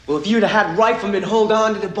Well, if you'd have had Rifleman hold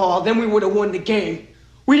on to the ball, then we would have won the game.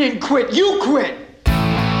 We didn't quit. You quit!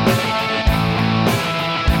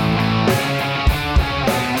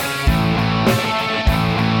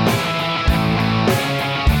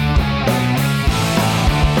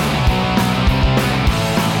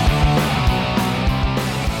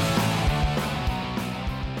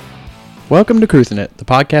 Welcome to Cruising It, the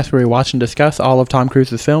podcast where we watch and discuss all of Tom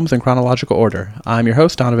Cruise's films in chronological order. I'm your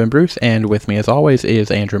host, Donovan Bruce, and with me as always is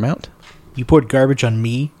Andrew Mount. You poured garbage on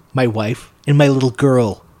me, my wife, and my little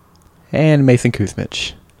girl. And Mason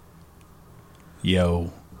Kuzmich.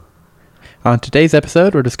 Yo. On today's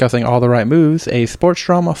episode, we're discussing All the Right Moves, a sports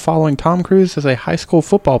drama following Tom Cruise as a high school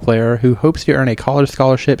football player who hopes to earn a college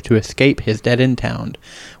scholarship to escape his dead-end town.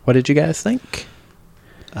 What did you guys think?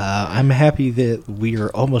 I'm happy that we are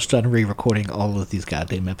almost done re-recording all of these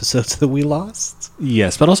goddamn episodes that we lost.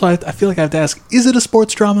 Yes, but also I feel like I have to ask, is it a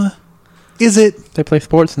sports drama? Is it? They play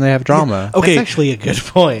sports and they have drama. Okay. That's actually a good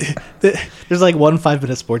point. There's like one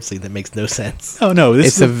 5-minute sports scene that makes no sense. Oh, no.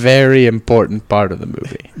 It's a very important part of the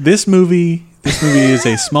movie. This movie is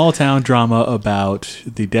a small-town drama about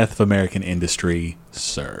the death of American industry,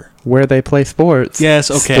 sir. Where they play sports. Yes,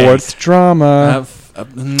 okay. Sports drama. I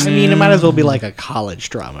mean, it might as well be like a college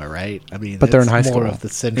drama, right? I mean, but they're in high school. More of the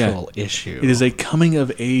central issue. It is a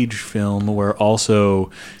coming-of-age film where also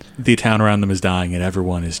the town around them is dying and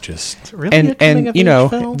everyone is just... Really and you know,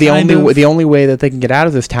 film? the only way that they can get out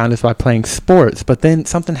of this town is by playing sports, but then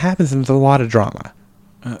something happens and there's a lot of drama.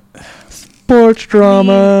 Sports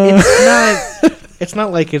drama. It's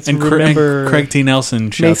not like it's and remember... Craig T.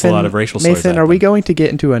 Nelson shouts a lot of racial slurs. Mason, are we going to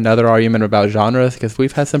get into another argument about genres? Because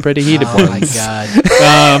we've had some pretty heated ones. Oh my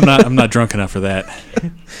god! I'm not drunk enough for that.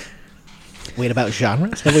 Wait, about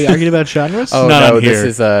genres? Have we argued about genres? Oh not no, here. this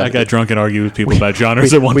is I got drunk and argued with people about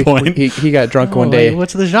genres at one point. He got drunk one day. Wait,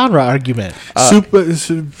 what's the genre argument? Whether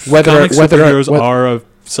superheroes are a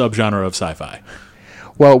subgenre of sci-fi.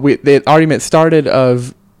 Well, the argument started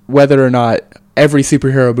of whether or not every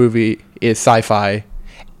superhero movie is sci-fi,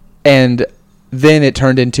 and then it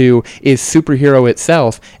turned into, is superhero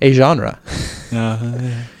itself a genre?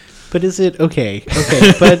 But is it okay?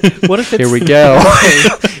 But what if it's... Here we go.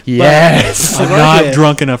 Yes. I'm not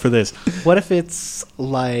drunk enough for this. What if it's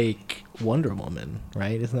like Wonder Woman,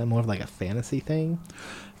 right? Isn't that more of like a fantasy thing?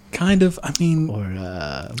 Kind of. I mean...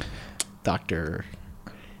 Or Doctor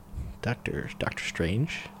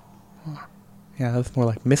Strange? Yeah, that's more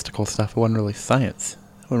like mystical stuff. It wasn't really science.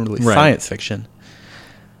 It wasn't really science fiction.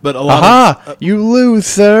 But a lot you lose,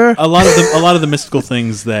 sir. A lot of the mystical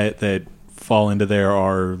things that fall into there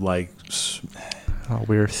are like... Oh,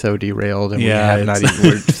 we're so derailed, and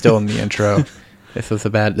we're still in the intro. This is a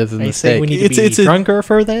mistake. We need to be drunker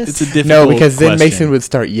for this? It's a difficult No, because then question. Mason would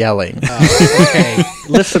start yelling. Okay.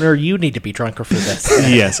 Listener, you need to be drunker for this.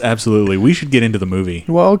 Yes, absolutely. We should get into the movie.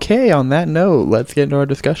 Well, okay, on that note, let's get into our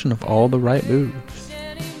discussion of All the Right Moves.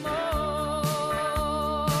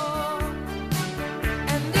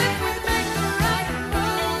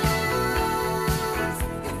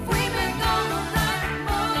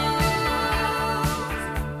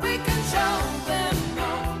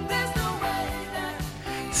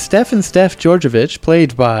 Stefan Georgievich,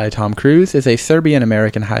 played by Tom Cruise, is a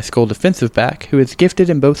Serbian-American high school defensive back who is gifted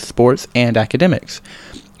in both sports and academics.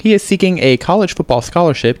 He is seeking a college football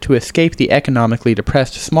scholarship to escape the economically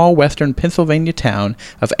depressed small western Pennsylvania town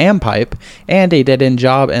of Ampipe and a dead-end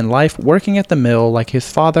job and life working at the mill like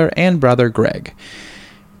his father and brother Greg.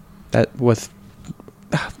 That was...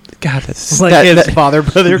 God, that's... Like his father,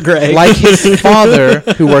 brother Greg. Like his father,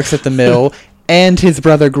 who works at the mill, and his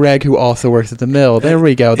brother Greg, who also works at the mill. There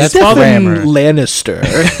we go. That's grammar. Lannister.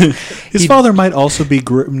 His father might also be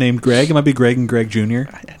named Greg. It might be Greg and Greg Jr.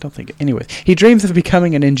 I don't think... Anyways, he dreams of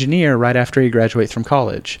becoming an engineer right after he graduates from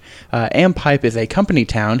college. Ampipe is a company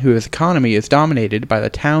town whose economy is dominated by the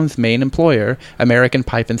town's main employer, American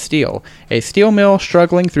Pipe and Steel, a steel mill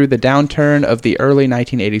struggling through the downturn of the early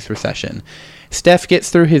 1980s recession. Steph gets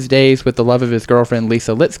through his days with the love of his girlfriend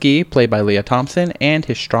Lisa Litsky, played by Leah Thompson, and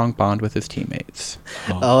his strong bond with his teammates.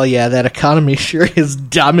 Oh yeah, that economy sure is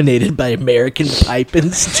dominated by American Pipe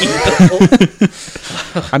and Steel.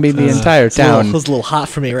 I mean, the entire town... It was a little hot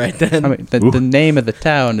for me right then. I mean, the name of the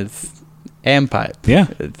town is Ampipe. Yeah,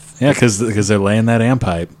 because they're laying that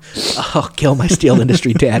Ampipe. Oh, kill my steel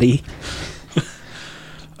industry, daddy.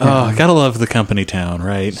 Oh, gotta love the company town,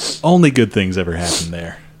 right? Only good things ever happen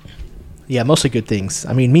there. Yeah, mostly good things.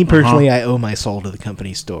 I mean, me personally, I owe my soul to the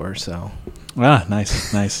company store, so. Ah,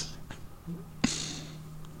 nice.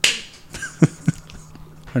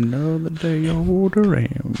 Another day older.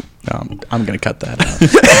 I'm going to cut that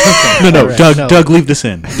out. No, All right, Doug. no. Doug, leave this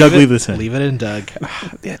in. Doug, leave this in. Leave it in, Doug.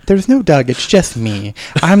 There's no Doug. It's just me.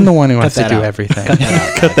 I'm the one who has to that do out. everything.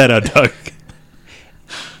 Cut that out, Doug.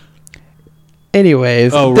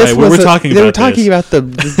 Anyways, Oh, this right, we was were talking about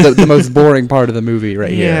this. the most boring part of the movie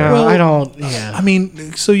right here. Well, I don't. Yeah. I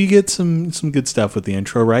mean, so you get some good stuff with the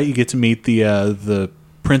intro, right? You get to meet the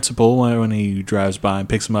principal when he drives by and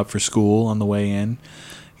picks him up for school on the way in.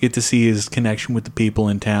 You get to see his connection with the people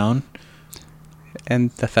in town.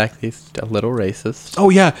 And the fact that he's a little racist. Oh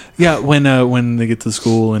yeah. When they get to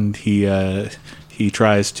school and he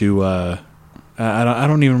tries to. I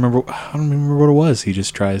don't even remember. I don't even remember what it was. He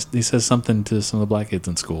just tries. He says something to some of the black kids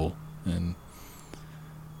in school, and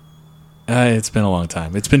it's been a long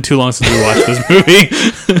time. It's been too long since we watched this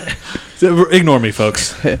movie. So, ignore me,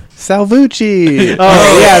 folks. Salvucci.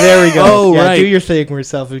 Oh, yeah, there we go. Oh, yeah, right. Do your thing where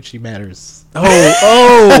Salvucci matters.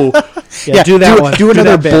 Oh, Yeah, do that one. Do Do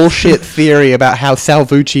another that bit. bullshit theory about how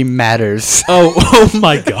Salvucci matters. oh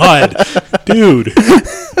my God, dude.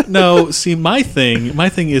 No, see, my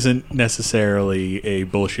thing isn't necessarily a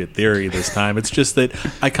bullshit theory this time. It's just that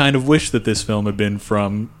I kind of wish that this film had been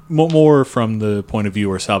from more from the point of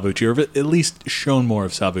view of Salvucci, or at least shown more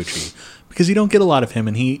of Salvucci, because you don't get a lot of him,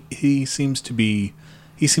 and he seems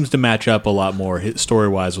to match up a lot more story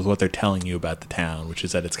wise with what they're telling you about the town, which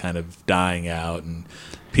is that it's kind of dying out and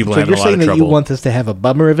people So having you're a lot saying of that trouble. you want this to have a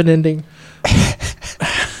bummer of an ending?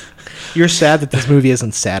 You're sad that this movie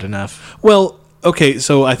isn't sad enough. Well, okay,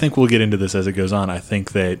 so I think we'll get into this as it goes on. I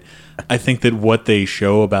think that what they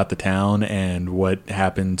show about the town and what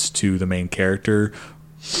happens to the main character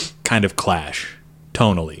kind of clash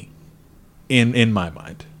tonally in my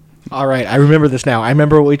mind. All right, I remember this now. I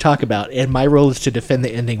remember what we talk about, and my role is to defend the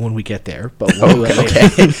ending when we get there. But we'll do it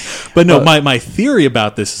later. But no, my theory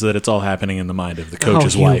about this is that it's all happening in the mind of the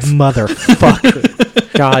coach's you wife.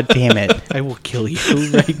 motherfucker! God damn it. I will kill you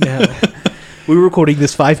right now. We were recording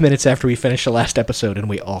this 5 minutes after we finished the last episode, and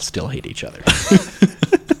we all still hate each other.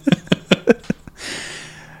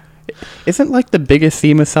 Isn't like the biggest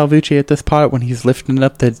theme of Salvucci at this part when he's lifting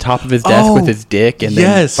up the top of his desk with his dick, and then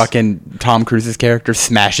yes. fucking Tom Cruise's character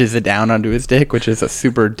smashes it down onto his dick, which is a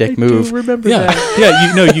super dick move. Remember Yeah, that?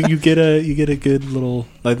 yeah. You get a good little,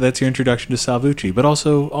 like, that's your introduction to Salvucci, but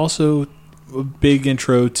also a big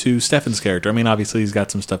intro to Stefan's character. I mean, obviously he's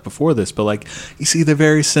got some stuff before this, but like you see, they're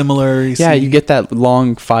very similar. You get that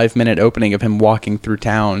long 5-minute opening of him walking through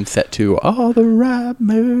town, set to all the right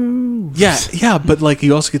moves. Yeah, but like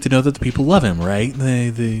you also get to know that the people love him, right?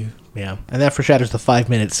 They Yeah, and that foreshadows the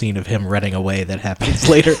 5-minute scene of him running away that happens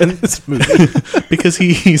later in this movie. because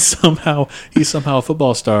he's somehow a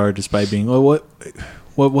football star despite being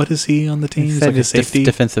what is he on the team? He's Said like a it's safety.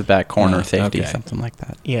 defensive back, corner Oh, safety, okay. something like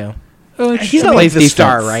that. Yeah. Oh, He's I not mean, like the defense.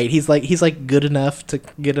 star, right? He's like good enough to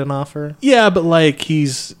get an offer. yeah, but like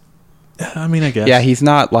he's. I mean, I guess. Yeah, he's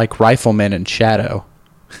not like Rifleman and Shadow.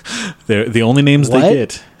 They're the only names What? they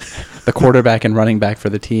get. The quarterback and running back for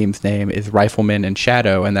the team's name is Rifleman and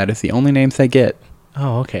Shadow, and that is the only names they get.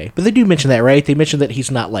 Oh, okay. But they do mention that, right? They mention that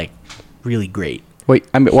he's not like really great. Wait,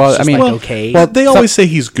 I mean, just like, okay. Well, They always say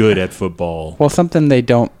he's good at football. Well, something they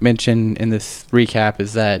don't mention in this recap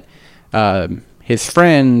is that his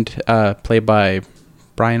friend, played by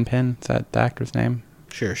Brian Penn, is that the actor's name?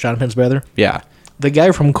 Sure, Sean Penn's brother, Yeah. the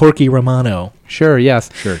guy from Corky Romano. Sure. Yes.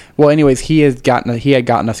 Sure. Well, anyways, he had gotten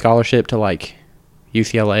a scholarship to like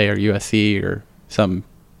UCLA or USC or some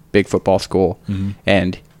big football school,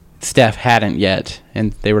 and Steph hadn't yet,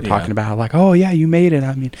 and they were talking about how like, oh yeah, you made it.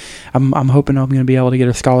 I mean, I'm hoping I'm going to be able to get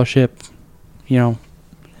a scholarship,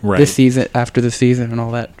 Right. this season, after the season, and all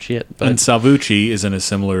that shit. But And Salvucci is in a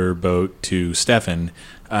similar boat to Stefan,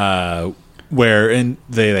 where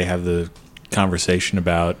they have the conversation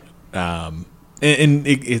about,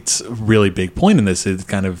 it's a really big point in this. It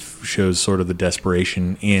kind of shows sort of the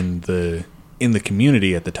desperation in the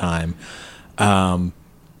community at the time.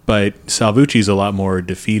 But Salvucci's a lot more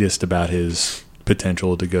defeatist about his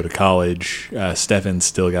potential to go to college. Stefan's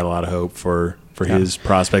still got a lot of hope for his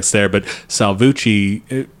prospects there, but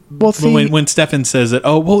Salvucci. Well, see- when Stefan says that,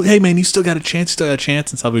 oh well, hey man, you still got a chance, and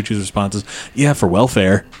Salvucci's response is, yeah, for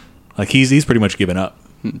welfare. Like he's pretty much given up.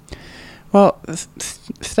 well,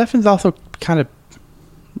 Stefan's also kind of.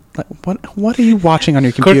 Like, what are you watching on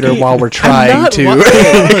your computer Courtney, while we're I'm trying not to wa- record a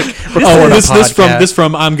podcast? This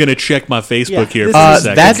from I'm gonna check my Facebook Yeah, here this for a is-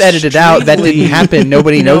 second. That's edited out. That didn't happen.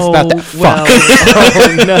 Nobody knows about that. Fuck.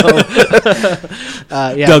 Oh,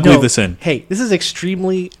 no. Yeah, Doug, no. leave this in. Hey, this is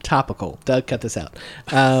extremely topical. Doug, cut this out.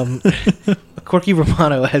 Corky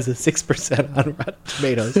Romano has a 6% on Rotten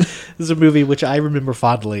Tomatoes. This is a movie which I remember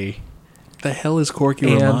fondly The hell is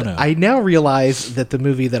Corky And Romano? I now realize that the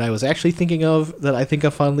movie that I was actually thinking of, that I think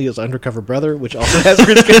of fondly, is Undercover Brother, which also has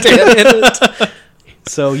Chris Kattan in it.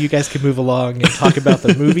 So you guys can move along and talk about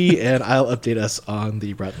the movie, and I'll update us on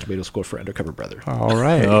the Rotten Tomatoes score for Undercover Brother. All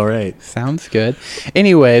right. All right. Sounds good.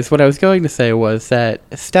 Anyways, what I was going to say was that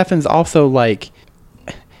Stefan's also like,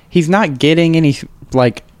 he's not getting any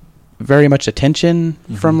like very much attention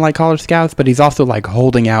from like college scouts, but he's also like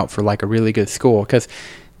holding out for like a really good school, because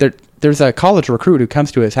there's a college recruit who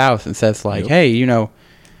comes to his house and says like, hey, you know,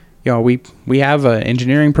 we have an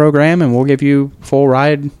engineering program and we'll give you full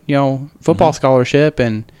ride, football scholarship,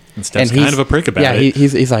 and Steph's kind of a prick about it. Yeah,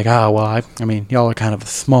 he's like, oh well, I mean, y'all are kind of a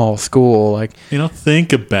small school, like,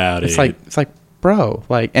 think about it. It's like, bro,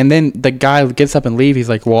 like, and then the guy gets up and leaves. He's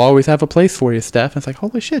like, we'll always have a place for you, Steph. And it's like,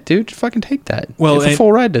 holy shit, dude, just fucking take that. Well, it's a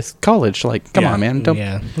full ride to college. Like, come on, man. There's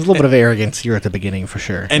a little bit of arrogance here at the beginning for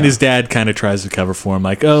sure. And his dad kind of tries to cover for him,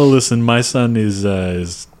 like, oh, listen, my son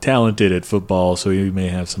is talented at football, so he may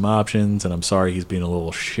have some options, and I'm sorry he's being a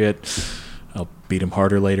little shit. I'll beat him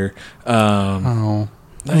harder later.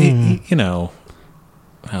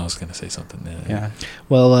 I was going to say something. Yeah.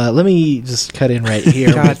 Well, let me just cut in right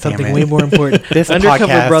here with something way more important. This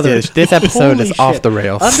episode is off the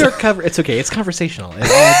rails. Undercover, it's okay. It's conversational.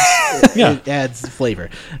 It adds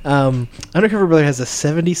flavor. Undercover Brother has a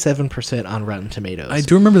 77% on Rotten Tomatoes. I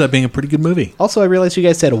do remember that being a pretty good movie. Also, I realized you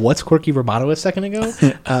guys said, what's Corky Romano a second ago?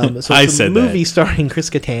 So it's a movie starring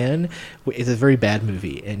Chris Kattan. It's a very bad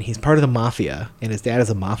movie, and he's part of the mafia, and his dad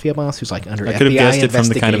is a mafia boss who's like under FBI investigation. I could have guessed it from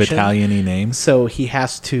the kind of Italian-y name. So he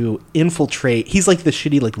has to infiltrate. He's like the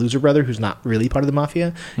shitty like loser brother who's not really part of the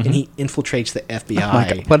mafia, and he infiltrates the FBI. Oh my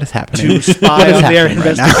God, what is happening? To spy on their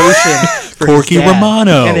investigation for Corky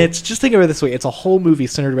Romano. And it's, just think of it this way, it's a whole movie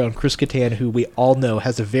centered around Chris Kattan, who we all know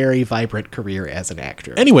has a very vibrant career as an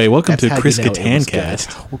actor. Anyway, welcome to Chris Kattan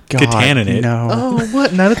cast. Oh, God, Kattan in it. No. Oh,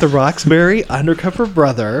 what? Not at the Roxbury. Undercover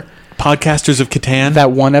Brother. Podcasters of Kattan.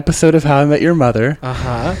 That one episode of How I Met Your Mother.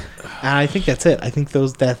 And I think that's it. I think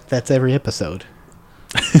that's every episode.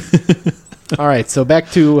 All right, so back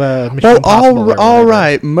to Mission Impossible. All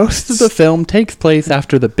right. Most of the film takes place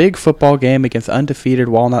after the big football game against undefeated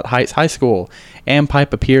Walnut Heights High School. Ann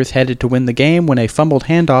Pipe appears headed to win the game when a fumbled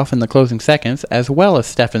handoff in the closing seconds, as well as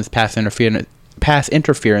Stefan's pass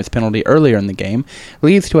interference penalty earlier in the game,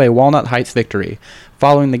 leads to a Walnut Heights victory.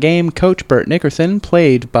 Following the game, Coach Bert Nickerson,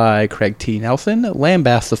 played by Craig T. Nelson,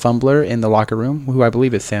 lambasts the fumbler in the locker room, who I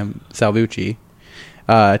believe is Sam Salvucci,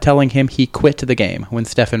 telling him he quit the game. When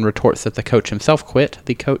Stefan retorts that the coach himself quit,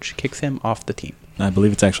 the coach kicks him off the team. I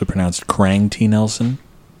believe it's actually pronounced Krang T. Nelson.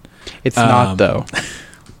 It's not, though.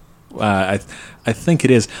 I think it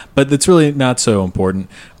is, but it's really not so important.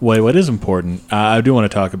 What is important, I do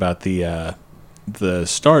want to talk about the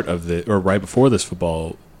start of or right before this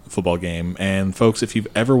football game. And folks, if you've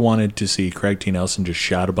ever wanted to see Craig T. Nelson just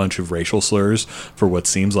shout a bunch of racial slurs for what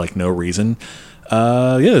seems like no reason,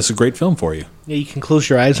 it's a great film for you. Yeah, you can close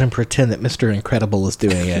your eyes and pretend that Mr. Incredible is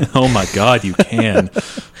doing it. Oh my God, you can. With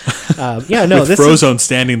Frozone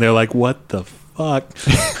standing there like, what the fuck?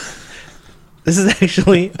 This is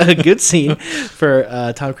actually a good scene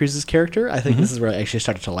for Tom Cruise's character. I think this is where I actually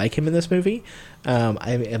started to like him in this movie.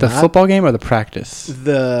 Football game or the practice?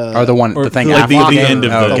 The thing like after the end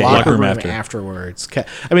of the locker room after. afterwards.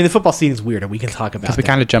 I mean, the football scene is weird, and we can talk about it. Because we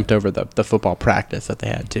kind of jumped over the football practice that they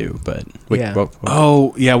had too, but we'll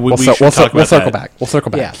circle back. We'll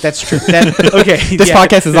circle back. Yeah, that's true. Okay, this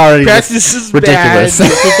podcast is already practice is ridiculous.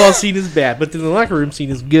 Bad, the football scene is bad, but then the locker room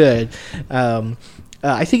scene is good.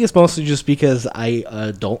 I think it's mostly just because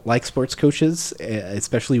I don't like sports coaches,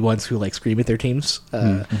 especially ones who like scream at their teams,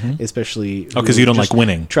 especially because you don't like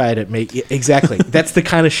winning. Try to make exactly. That's the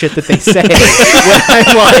kind of shit that they say. When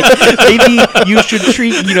I'm like, maybe you should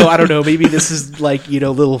treat. I don't know. Maybe this is like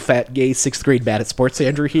little fat gay 6th grade bad at sports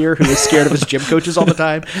Andrew here, who is scared of his gym coaches all the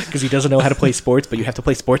time because he doesn't know how to play sports. But you have to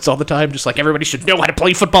play sports all the time, just like everybody should know how to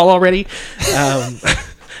play football already.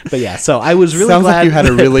 But yeah, so I was really glad. Sounds like you had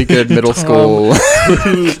a really good middle school.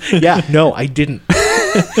 No, I didn't.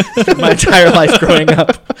 My entire life growing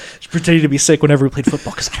up, just pretending to be sick whenever we played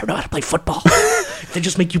football because I don't know how to play football. They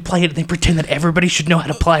just make you play it and they pretend that everybody should know how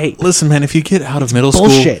to play. Listen, man, if you get out of middle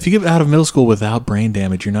school without brain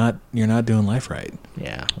damage, you're not doing life right.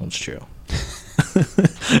 Yeah, that's true.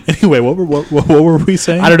 Anyway, what were we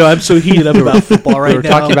saying? I don't know. I'm so heated up about football right now. We were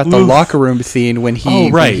talking about the locker room scene when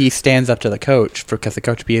he stands up to the coach because the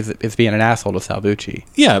coach is being an asshole to Salvucci.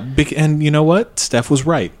 Yeah, and you know what? Steph was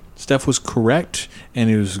right. Steph was correct, and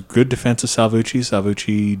it was good defense of Salvucci.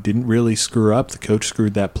 Salvucci didn't really screw up. The coach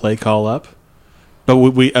screwed that play call up. But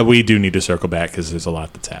we do need to circle back because there's a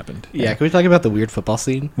lot that's happened. Yeah, can we talk about the weird football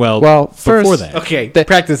scene? Well, first- before that, Okay, The-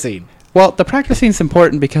 practice scene. Well, the practice scene's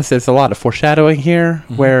important because there's a lot of foreshadowing here,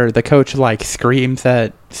 where the coach like screams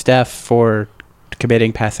at Steph for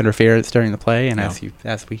committing pass interference during the play, and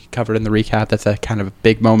as we covered in the recap, that's a kind of a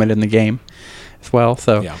big moment in the game as well.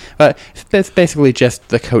 So, but it's basically just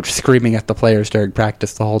the coach screaming at the players during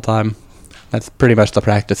practice the whole time. That's pretty much the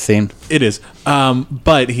practice scene. It is.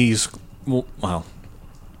 But he's well.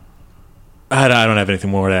 I don't have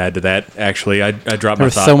anything more to add to that. Actually, I dropped There my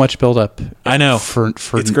was thought. so much build up. I know. for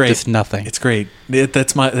It's great. just nothing. It's great.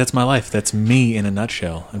 That's my life. That's me in a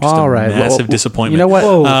nutshell. I'm just All a right. massive disappointment. You know what?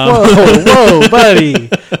 Whoa, buddy.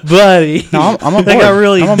 No, I'm on They board. got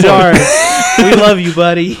really I'm on board. dark. We love you,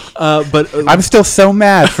 buddy. But I'm still so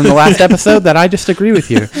mad from the last episode that I just agree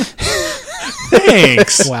with you.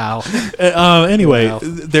 thanks. Wow. Anyway, Wow.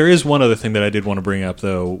 there is one other thing that I did want to bring up,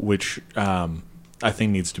 though, which I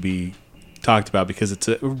think needs to be talked about because it's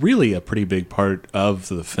really a pretty big part of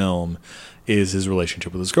the film is his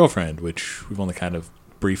relationship with his girlfriend, which we've only kind of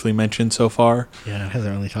briefly mentioned so far. Yeah,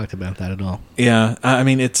 hasn't really talked about that at all. Yeah, I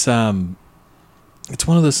mean, it's one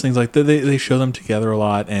of those things like they show them together a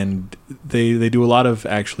lot, and they do a lot of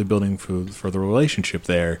actually building for the relationship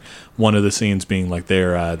there. One of the scenes being like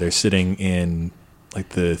they're sitting in like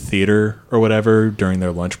the theater or whatever during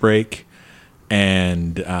their lunch break,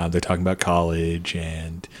 and they're talking about college,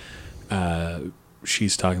 and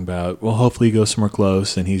she's talking about, well, hopefully you go somewhere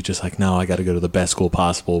close, and he's just like, no, I got to go to the best school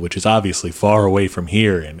possible, which is obviously far away from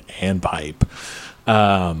here in Handpipe.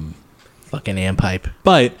 Fucking Ampipe.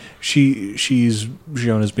 But she's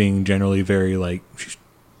shown as being generally very like she's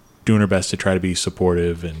doing her best to try to be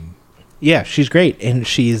supportive and Yeah, she's great, and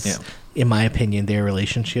she's, Yeah. in my opinion, their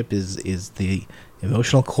relationship is the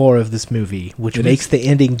emotional core of this movie, which It makes is. the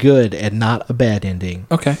ending good and not a bad ending.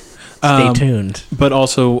 okay. Stay tuned. But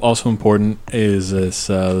also important is this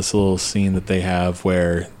little scene that they have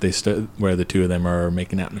where where the two of them are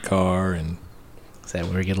making out in the car and Is that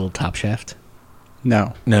where we get a little Top Shaft?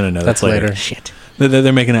 No. no That's later. Shit.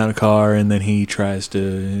 They're making out in a car, and then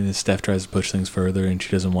Steph tries to push things further, and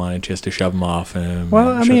she doesn't want it. She has to shove him off him. Well,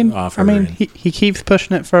 I mean, he keeps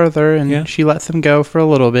pushing it further, and Yeah. she lets him go for a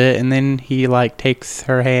little bit, and then he like takes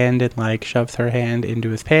her hand and like shoves her hand into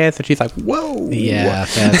his pants, and she's like, "Whoa!" Yeah,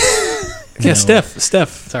 that's... yeah, Steph.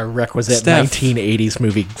 It's our requisite Steph. 1980s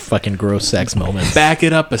movie fucking gross sex moment. Back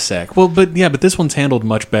it up a sec. Well, but this one's handled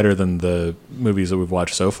much better than the movies that we've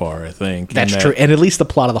watched so far, I think. That's true. And at least the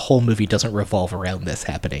plot of the whole movie doesn't revolve around this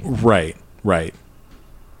happening. Right.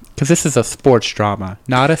 Because this is a sports drama,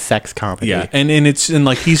 not a sex comedy. Yeah, and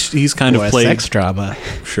like he's kind Or of a played sex drama.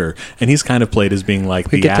 sure, and he's kind of played as being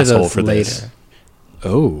like We the get to asshole those for later. this.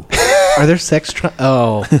 Oh, Are there sex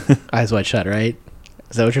Oh, Eyes Wide Shut, right?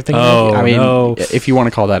 Is that what you're thinking Oh, of? I mean, no. if you want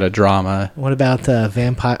to call that a drama. What about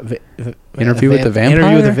Vampire... Interview with the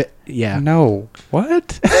Interview with the Vampire? yeah. No.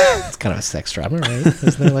 What? It's kind of a sex drama, right?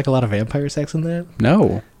 Isn't there like a lot of vampire sex in that?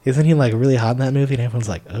 No. Isn't he like really hot in that movie? And everyone's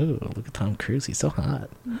like, oh, look at Tom Cruise. He's so hot.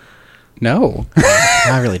 No.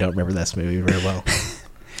 I really don't remember this movie very well.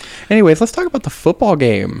 Anyways, let's talk about the football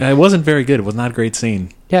game. it wasn't very good. It was not a great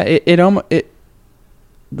scene. Yeah,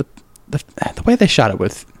 the way they shot it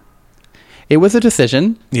was a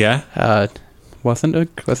decision. Yeah. Wasn't a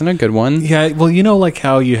good one. Yeah, well, you know, like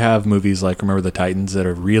how you have movies like Remember the Titans that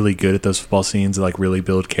are really good at those football scenes, that like really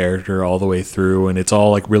build character all the way through, and it's all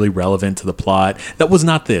like really relevant to the plot. That was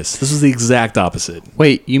not this. This was the exact opposite.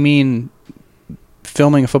 Wait, you mean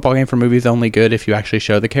filming a football game for movies only good if you actually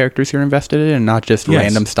show the characters you're invested in and not just Yes.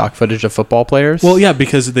 random stock footage of football players? Well, yeah,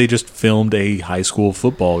 because they just filmed a high school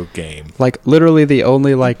football game. Like literally the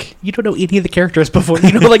only like You don't know any of the characters before.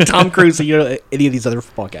 You know, like Tom Cruise, and you know any of these other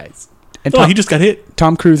football guys. and Oh, he just got hit.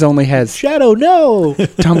 Tom Cruise only has Shadow, no.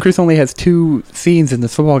 Tom Cruise only has 2 scenes in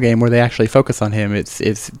this football game where they actually focus on him. It's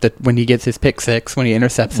that when he gets his pick six, when he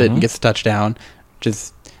intercepts it and gets a touchdown, which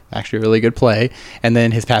is actually a really good play, and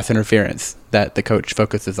then his pass interference that the coach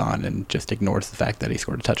focuses on and just ignores the fact that he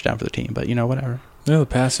scored a touchdown for the team. But whatever. No, the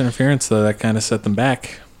pass interference, though, that kind of set them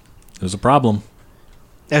back. It was a problem.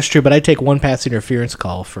 That's true, but I'd take one pass interference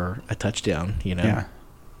call for a touchdown, you know?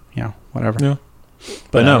 Yeah, whatever. Yeah.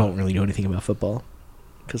 But no. I don't really know anything about football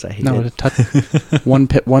because I hate No, it.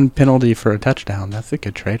 one penalty for a touchdown. That's a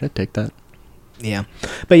good trade. I'd take that. Yeah.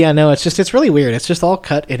 But yeah, no, it's really weird. It's just all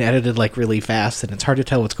cut and edited like really fast, and it's hard to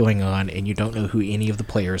tell what's going on, and you don't know who any of the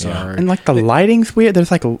players Yeah. are. And like the lighting's weird.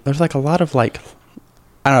 There's like a lot of like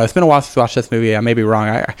I don't know. It's been a while since I watched this movie. I may be wrong.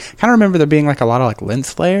 I kind of remember there being like a lot of like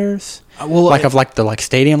lens flares, of the like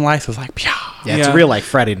stadium lights was like, Yeah, it's a real like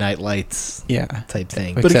Friday Night Lights yeah, type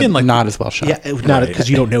thing. but again, like not as well shot. Yeah, not because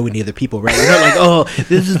you don't know any of the people, right? You're not like, oh,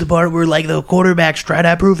 this is the part where like the quarterback's trying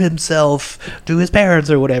to prove himself to his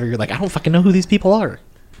parents or whatever. You're like, I don't fucking know who these people are.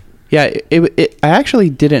 Yeah, I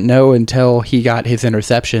actually didn't know until he got his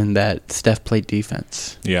interception that Steph played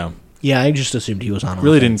defense. Yeah. Yeah, I just assumed he was on.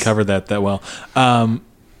 Really offense. didn't cover that well.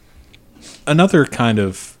 Another kind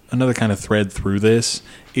of thread through this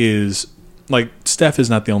is like Steph is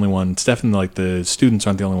not the only one. Steph and like the students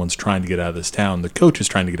aren't the only ones trying to get out of this town. The coach is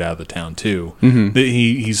trying to get out of the town too. Mm-hmm.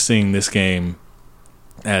 He's seeing this game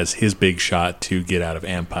as his big shot to get out of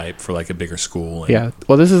Ampipe for like a bigger school. Yeah,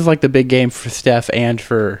 well, this is like the big game for Steph and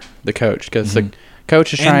for the coach because the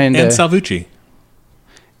coach is trying and to. Salvucci.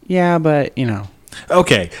 Yeah, but you know.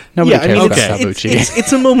 Okay. Nobody cares about okay. Salvucci.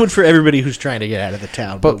 It's a moment for everybody who's trying to get out of the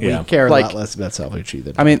town, but we yeah. care a Like, lot less about Salvucci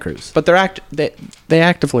than I mean, Cruz. but they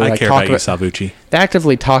actively I like care talk about you, about Salvucci. they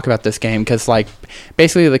actively talk about this game because like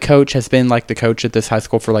basically the coach has been like the coach at this high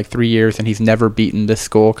school for like 3 years and he's never beaten this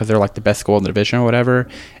school because they're like the best school in the division or whatever,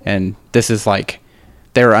 and this is like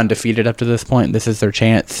they're undefeated up to this point and this is their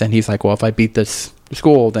chance, and he's like, well, if I beat this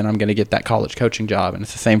school then I'm going to get that college coaching job. And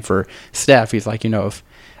it's the same for Steph. He's like, you know, if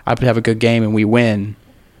I have a good game and we win,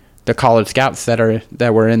 the college scouts that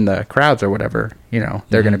were in the crowds or whatever, you know,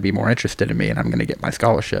 they're going to be more interested in me and I'm going to get my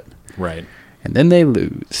scholarship. Right. And then they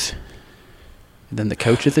lose. And then the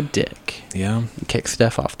coach is a dick. Yeah. And kicks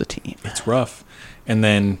Steph off the team. It's rough. And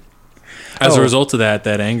then as a result of that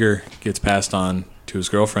anger gets passed on to his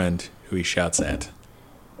girlfriend, who he shouts at.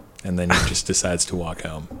 And then he just decides to walk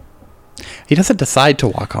home. He doesn't decide to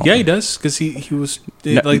walk home. Yeah, he does, because he was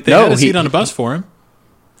No, like they no, had a seat he- on a bus for him.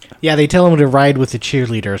 Yeah, they tell him to ride with the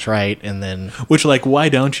cheerleaders, right? And then Which, like, why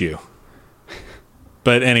don't you?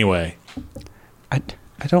 But anyway, I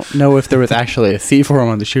don't know if there was actually a seat for him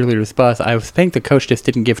on the cheerleaders bus. I think the coach just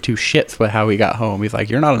didn't give two shits with how he got home. He's like,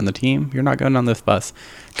 you're not on the team. You're not going on this bus.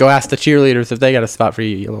 Go ask the cheerleaders if they got a spot for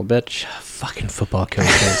you, you little bitch. fucking football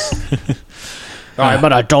coaches. I'm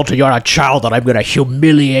an adult and you're a child, and I'm going to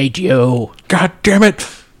humiliate you. God damn it!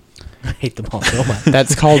 I hate them all so much.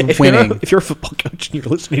 That's called If winning. If you're a football coach and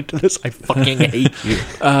you're listening to this, I fucking hate you.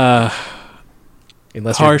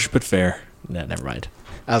 Unless Harsh but fair. No, never mind.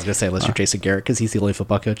 I was going to say unless you're Jason Garrett, because he's the only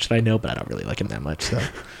football coach that I know, but I don't really like him that much. So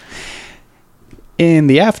In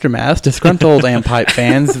the aftermath, disgruntled Ampipe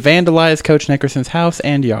fans vandalize Coach Nickerson's house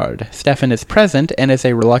and yard. Stefan is present and is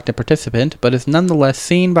a reluctant participant, but is nonetheless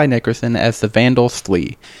seen by Nickerson as the vandals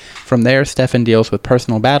flee. From there, Stefan deals with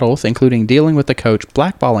personal battles, including dealing with the coach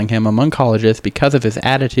blackballing him among colleges because of his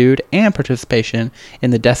attitude and participation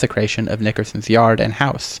in the desecration of Nickerson's yard and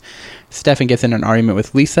house. Stefan gets in an argument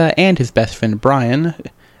with Lisa, and his best friend Brian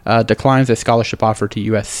declines a scholarship offer to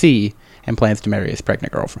USC and plans to marry his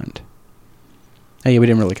pregnant girlfriend. Oh, yeah, we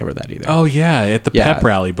didn't really cover that either. Oh, yeah, at the Yeah. pep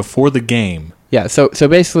rally before the game. Yeah, so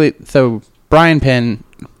basically, Brian Penn?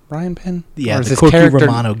 Yeah, Or is the his Corky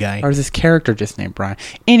Romano guy. Or is this character just named Brian?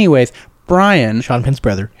 Anyways, Brian, Sean Penn's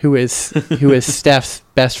brother. who is Steph's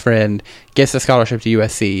best friend, gets a scholarship to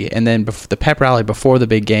USC, and then the pep rally before the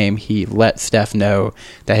big game, he let Steph know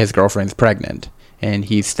that his girlfriend's pregnant, and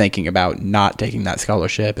he's thinking about not taking that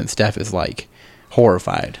scholarship, and Steph is like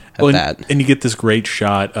horrified at that. And you get this great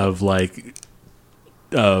shot of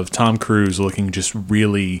Tom Cruise looking just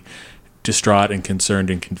really distraught and concerned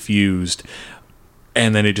and confused.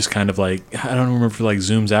 And then it just kind of like, I don't remember if it like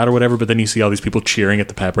zooms out or whatever, but then you see all these people cheering at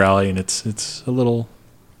the pep rally, and it's a little,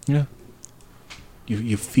 yeah,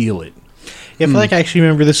 you feel it. Yeah, I feel like I actually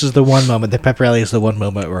remember this is the one moment, the pep rally is the one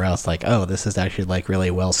moment where I was like, oh, this is actually like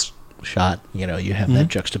really well shot. You know, you have that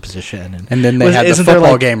juxtaposition. And then they had the isn't there,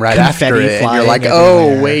 football like, game right after confetti it, and you're flying like,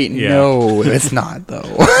 everywhere? oh, wait, Yeah. no, it's not,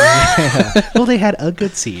 though. Well, they had a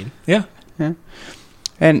good scene. Yeah.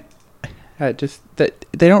 And just that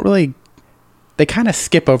they don't really, they kind of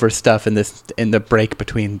skip over stuff in the break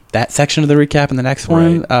between that section of the recap and the next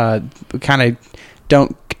one. We kind of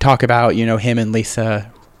don't talk about, you know, him and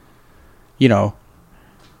Lisa, you know,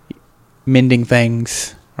 mending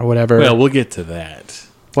things or whatever. Well, we'll get to that.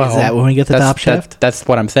 Well, Is that when we get to Top Chef? That's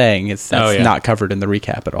what I'm saying. That's Oh, yeah. not covered in the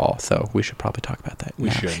recap at all. So we should probably talk about that. We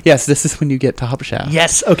now. should. Yes, this is when you get Top Chef.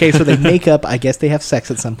 Yes. Okay, so they make up. I guess they have sex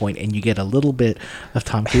at some point, and you get a little bit of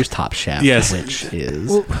Tom Cruise Top Chef, Yes. which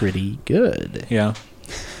is pretty good. Yeah.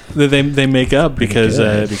 They make up because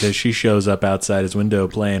good. she shows up outside his window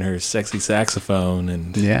playing her sexy saxophone,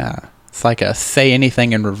 and Yeah. It's like a say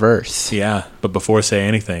anything in reverse. yeah, but before say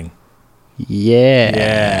anything. Yeah.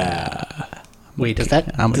 Yeah. Wait, does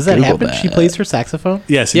that I'm gonna happen? Google She that. plays her saxophone?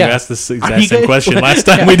 Yes, Yeah. you asked this Are exact you same guys- question last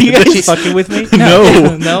time Are we you did guys this. fucking with me?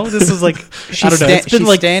 No. No, this is like, I don't know. It's been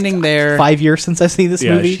like standing there. 5 years since I've seen this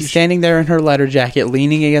Yeah, movie. She's standing there in her leather jacket,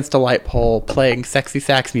 leaning against a light pole, playing sexy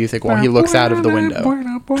sax music while he looks out of the window.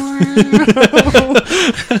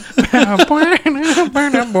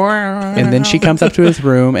 And then she comes up to his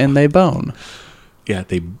room and they bone. Yeah,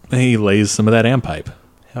 he lays some of that amp pipe.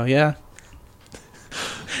 Hell yeah.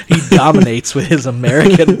 He dominates with his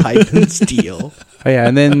American pipe and steel. Oh yeah,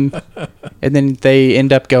 and then they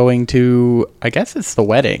end up going to, I guess it's the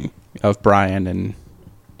wedding of Brian and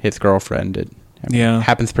his girlfriend. It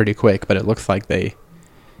happens pretty quick, but it looks like the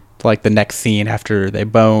next scene after they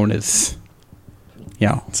bone is,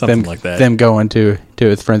 Something them, like that. them going to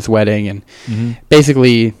his friend's wedding, and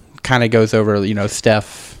basically kind of goes over,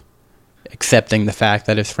 Steph accepting the fact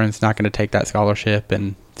that his friend's not going to take that scholarship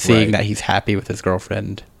and seeing Right. that he's happy with his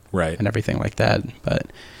girlfriend, Right. and everything like that.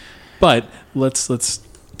 But let's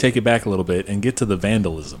take it back a little bit and get to the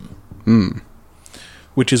vandalism.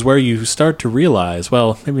 Which is where you start to realize,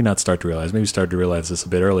 well, maybe not start to realize, maybe start to realize this a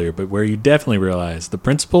bit earlier, but where you definitely realize the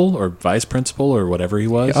principal or vice principal or whatever he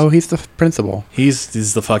was, Oh, he's the principal.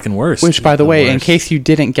 he's the fucking worst. Which, by the way, in worst. case you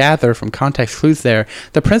didn't gather from context clues there,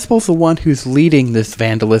 the principal's the one who's leading this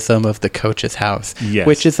vandalism of the coach's house. Yes.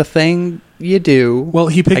 Which is a thing you do. Well,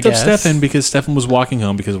 he picked I up guess. Stefan because Stefan was walking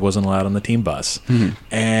home because it wasn't allowed on the team bus.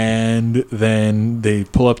 And then they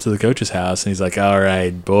pull up to the coach's house and he's like, all right,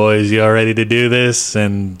 boys, you all ready to do this?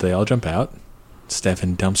 And they all jump out.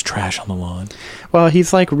 Stefan dumps trash on the lawn. Well,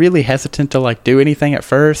 he's like really hesitant to like do anything at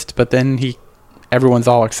first, but then everyone's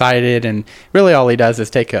all excited, and really all he does is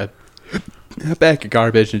take a bag of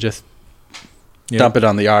garbage and just dump it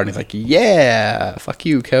on the yard, and he's like, "Yeah, fuck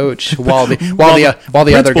you, coach." While the other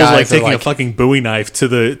Principal's guys like are taking like, a fucking Bowie knife to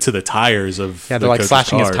the tires of they're the like coach's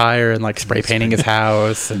slashing his car. tire and like spray painting his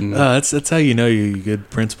house, and That's how you know you're a good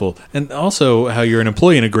principal, and also how you're an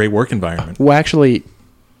employee in a great work environment. well, actually,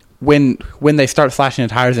 when they start slashing the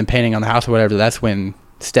tires and painting on the house or whatever, that's when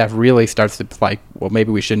Steph really starts to like, well,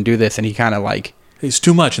 maybe we shouldn't do this, and he kind of like. It's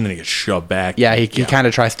too much, and then he gets shoved back. Yeah, he kind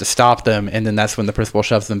of tries to stop them, and then that's when the principal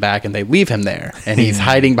shoves them back, and they leave him there. And he's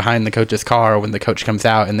hiding behind the coach's car when the coach comes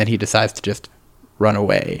out, and then he decides to just run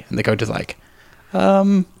away. And the coach is like,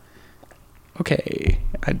 okay,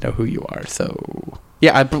 I know who you are. So,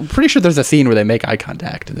 yeah, I'm pretty sure there's a scene where they make eye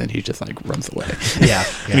contact, and then he just, like, runs away. Yeah.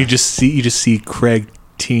 And you just see Craig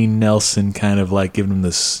T. Nelson kind of like giving him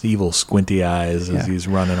this evil squinty eyes as he's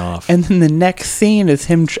running off. And then the next scene is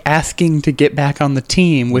him asking to get back on the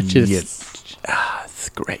team, which is... it's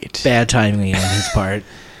great. Bad timing on his part.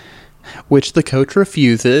 Which the coach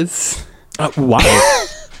refuses. Wow.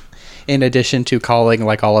 In addition to calling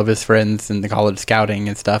like all of his friends in the college scouting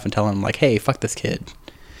and stuff and telling them like, "Hey, fuck this kid."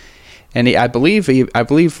 And I believe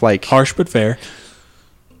like Harsh but fair.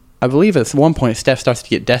 I believe at one point Steph starts to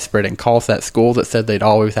get desperate and calls that school that said they'd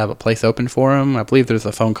always have a place open for him. I believe there's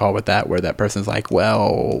a phone call with that where that person's like,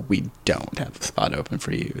 "Well, we don't have a spot open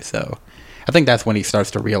for you." So I think that's when he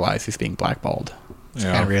starts to realize he's being blackballed. It's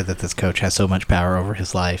kind of weird that this coach has so much power over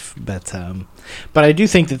his life, but I do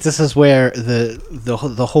think that this is where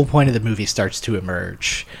the whole point of the movie starts to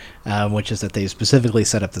emerge, which is that they specifically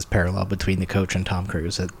set up this parallel between the coach and Tom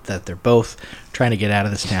Cruise, that they're both trying to get out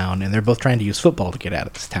of this town, and they're both trying to use football to get out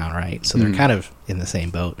of this town, right? So they're kind of in the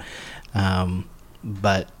same boat,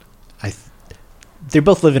 but they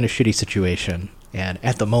both live in a shitty situation. And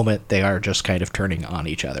at the moment, they are just kind of turning on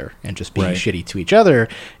each other and just being shitty to each other,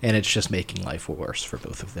 and it's just making life worse for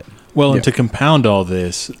both of them. Well, and to compound all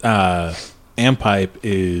this, Ampipe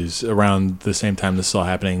is around the same time this is all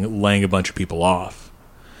happening, laying a bunch of people off.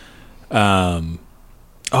 Oh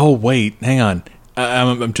wait, hang on.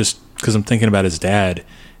 I'm just because I'm thinking about his dad.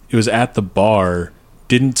 It was at the bar.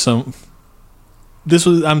 I'm thinking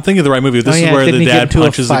of the right movie. This is where the dad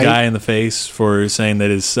punches the guy in the face for saying that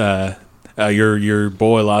his your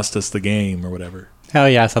boy lost us the game or whatever. Hell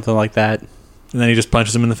yeah, something like that. And then he just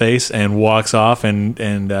punches him in the face and walks off.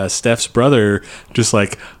 And Steph's brother just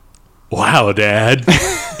like, wow, Dad.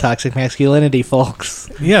 Toxic masculinity, folks.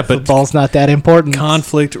 Yeah, but football's not that important.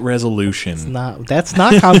 Conflict resolution. That's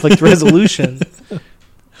not conflict resolution.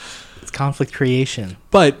 It's conflict creation.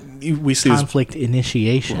 But we see conflict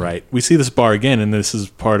initiation. Right. We see this bar again, and this is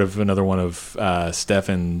part of another one of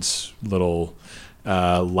Stefan's little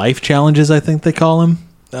life challenges, I think they call them.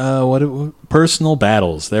 Personal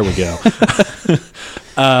battles. There we go.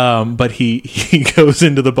 But he goes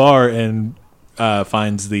into the bar and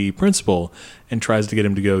finds the principal and tries to get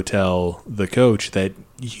him to go tell the coach that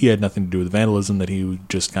he had nothing to do with the vandalism, that he was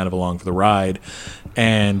just kind of along for the ride.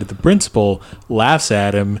 And the principal laughs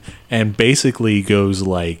at him and basically goes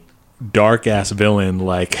like dark ass villain,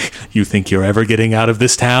 like, you think you're ever getting out of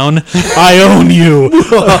this town? I own you.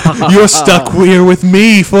 You're stuck here with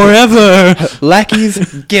me forever. Lackeys,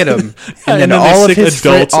 get him. And And then then all they of stick his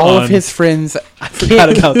adults all on- of his friends forgot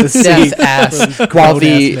kick about this scene. Steph's ass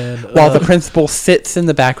Grown-ass man. while the principal sits in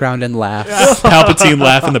the background and laughs. Palpatine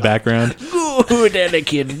laugh in the background. Good,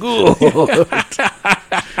 Anakin, good.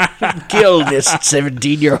 Kill this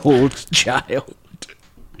 17-year-old child.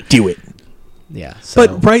 Do it. Yeah. So,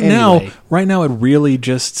 But right anyway. now, it really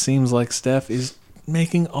just seems like Steph is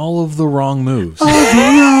making all of the wrong moves. God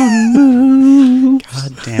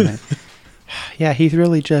damn it. Yeah, he's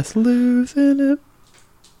really just losing it.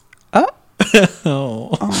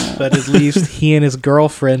 Oh. But at least he and his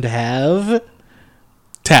girlfriend have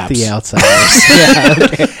Taps. the outsiders. Yeah,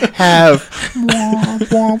 okay. Have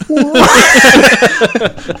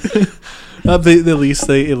At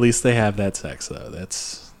least they have that sex though.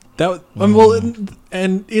 That's that. Well,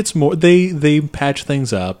 and it's more. They patch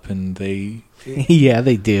things up and they. Yeah,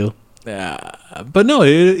 they do. But no,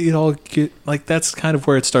 it all get like that's kind of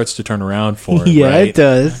where it starts to turn around for him. Yeah, right? it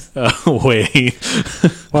does. Wait.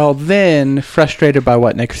 Well, then, frustrated by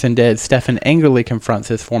what Nickerson did, Stefan angrily confronts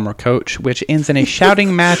his former coach, which ends in a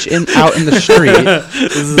shouting match out in the street.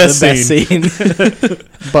 This is Best the best scene.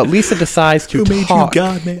 But Lisa decides to Who made you talk.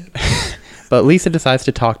 God, man? But Lisa decides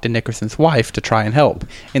to talk to Nickerson's wife to try and help.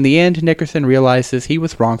 In the end, Nickerson realizes he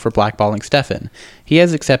was wrong for blackballing Stefan. He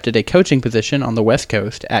has accepted a coaching position on the West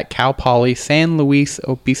Coast at Cal Poly San Luis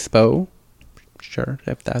Obispo. Sure,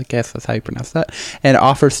 I guess that's how you pronounce that. And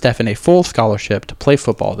offers Stefan a full scholarship to play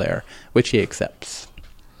football there, which he accepts.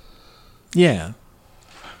 Yeah.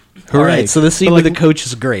 All right, so the scene But, with like, the coach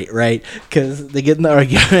is great, right? Because they get in the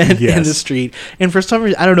argument in Yes. the street, and for some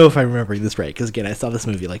reason, I don't know if I'm remembering this right. Because again, I saw this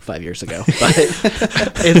movie like 5 years ago, but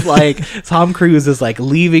it's like Tom Cruise is like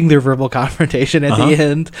leaving their verbal confrontation at the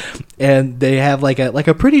end, and they have like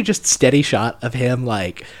a pretty just steady shot of him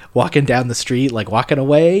like walking down the street, like walking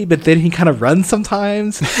away, but then he kind of runs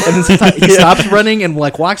sometimes, and then sometimes he stops running and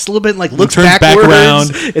like walks a little bit, and like looks turns back backwards,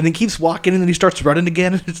 around. and then keeps walking, and then he starts running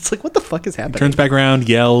again, and it's like, what the fuck is happening? Turns back around,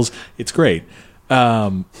 yells. It's great.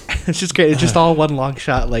 It's just great. It's just all one long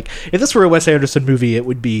shot. Like if this were a Wes Anderson movie, it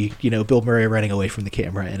would be, Bill Murray running away from the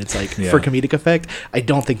camera, and it's like Yeah. for comedic effect. I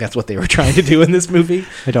don't think that's what they were trying to do in this movie.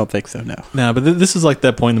 I don't think so, no. No, but this is like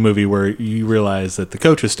that point in the movie where you realize that the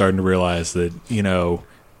coach is starting to realize that,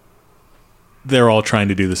 they're all trying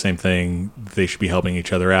to do the same thing. They should be helping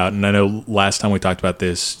each other out. And I know last time we talked about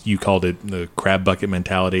this, you called it the crab bucket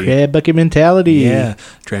mentality. Crab bucket mentality. Yeah,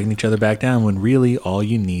 dragging each other back down when really all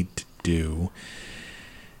you need to do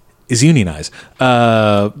is unionize.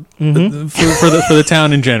 For the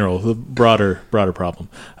town in general, the broader problem.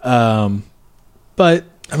 But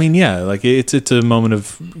I mean, yeah, like it's a moment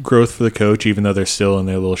of growth for the coach, even though they're still in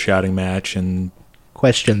their little shouting match. And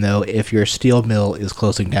Question though: if your steel mill is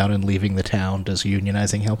closing down and leaving the town, does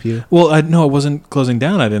unionizing help you? well, no, it wasn't closing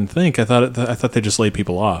down. I didn't think. I thought they just laid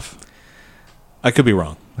people off. I could be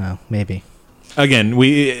wrong. Well, maybe. Again,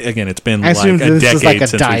 it's been I like assumed a this decade was like a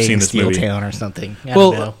since we've dying seen this steel movie. town or something. I don't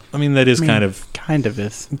know. Well, I mean that is kind of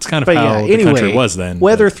is. it's kind of But how yeah, the anyway, country was then.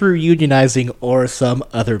 whether but- through unionizing or some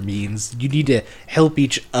other means, you need to help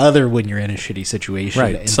each other when you're in a shitty situation.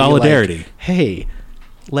 Right, and be solidarity. like, hey,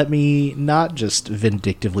 let me not just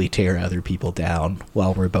vindictively tear other people down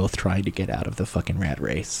while we're both trying to get out of the fucking rat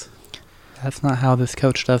race. That's not how this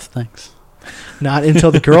coach does things. Not until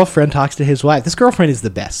the girlfriend talks to his wife. This girlfriend is the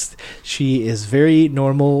best. She is very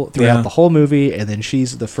normal throughout Yeah. the whole movie, and then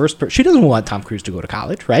she's the first person. She doesn't want Tom Cruise to go to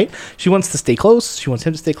college, right? She wants to stay close. She wants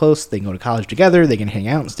him to stay close. They can go to college together. They can hang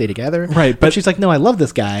out and stay together. Right, But but- she's like, no, I love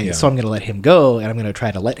this guy, Yeah. so I'm going to let him go, and I'm going to try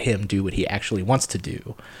to let him do what he actually wants to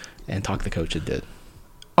do, and talk the coach into.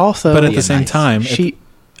 Also, But at the Yeah, same nice. time,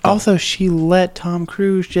 she let Tom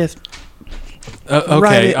Cruise just okay,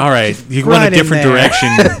 Right. all right, you Right went a in different there.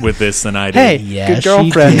 direction with this than I did. Hey, Yeah, good she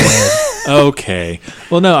girlfriend. did. Okay,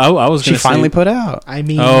 well, no, I was She going to finally say, put out. I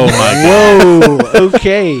mean, Oh, my whoa,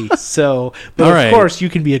 okay. So, but All of right. course, you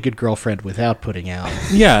can be a good girlfriend without putting out.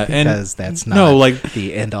 yeah, and Because that's not no, like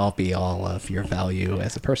the end all be all of your value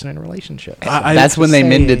as a person in a relationship. That's when they saying.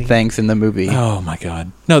 mended things in the movie. oh my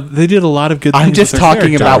god, no, they did a lot of good. I'm things just with their talking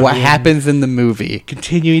character. about what happens in the movie.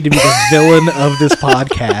 Continuing to be the villain of this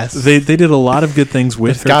podcast. They did a lot of good things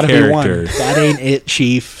with There's her gotta be one. character. That ain't it,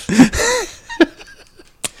 Chief.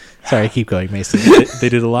 Sorry, keep going, Mason. They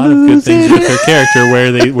did a lot of good things with her character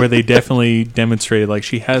where they definitely demonstrated like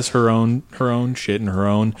she has her own shit and her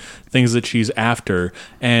own things that she's after,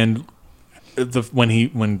 and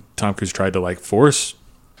when Tom Cruise tried to like force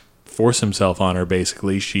himself on her,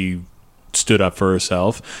 basically, she stood up for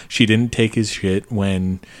herself. She didn't take his shit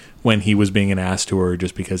when he was being an ass to her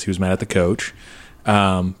just because he was mad at the coach.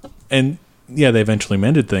 And yeah, they eventually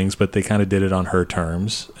mended things, but they kind of did it on her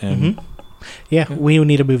terms. And Yeah, we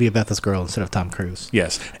need a movie about this girl instead of Tom Cruise.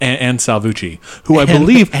 yes, and Salvucci, who I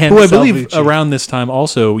believe Salvucci. around this time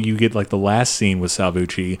also you get like the last scene with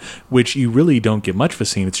Salvucci, which you really don't get much of a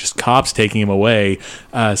scene. It's just cops taking him away,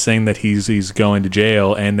 saying that he's going to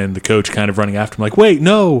jail, and then the coach kind of running after him like, wait,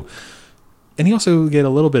 no. And you also get a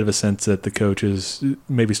little bit of a sense that the coach is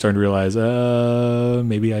maybe starting to realize,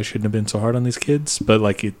 maybe I shouldn't have been so hard on these kids, but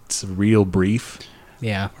like it's real brief.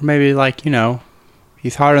 Yeah. Or maybe like,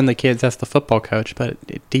 he's hard on the kids as the football coach, but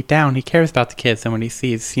deep down he cares about the kids. And when he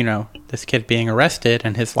sees, this kid being arrested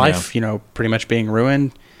and his life, pretty much being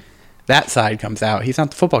ruined, that side comes out. He's not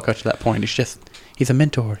the football coach at that point. He's a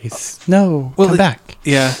mentor. Come back.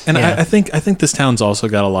 Yeah, and yeah. I think this town's also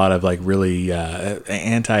got a lot of like really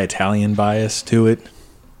anti-Italian bias to it,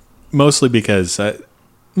 mostly because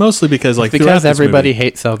like because everybody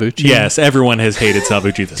hates Salvucci. Yes, everyone has hated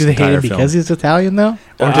Salvucci this Do they hate entire him film. because he's Italian though?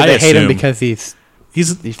 Or do they hate him because he's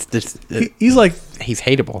he's like he's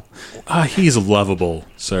hateable? He's lovable,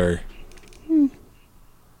 sir.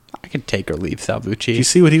 I could take or leave Salvucci. Do you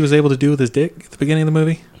see what he was able to do with his dick at the beginning of the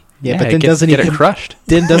movie? Yeah, but then doesn't he get it crushed?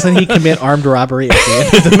 Then doesn't he commit armed robbery at the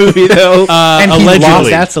end of the movie though? And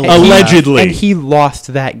Allegedly. And he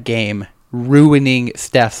lost that game, ruining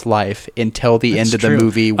Steph's life until the end of the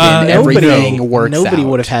movie when everything works out. Nobody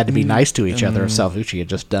would have had to be nice to each other if Salvucci had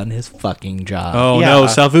just done his fucking job. Oh no,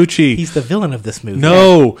 Salvucci. He's the villain of this movie.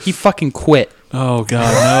 No. He fucking quit. Oh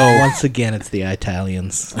god, no. Once again, it's the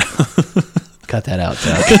Italians. Cut that out,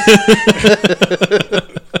 Doug.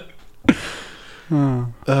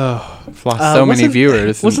 I've lost so many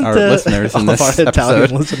viewers and our listeners in this our Italian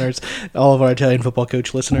episode. listeners, all of our Italian football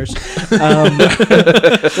coach listeners.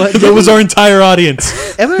 That was our entire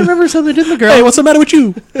audience. Ever remember something didn't the girl? Hey, what's the matter with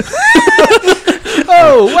you?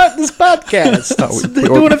 Oh, what this podcast? They're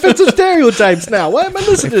doing offensive stereotypes now. Why am I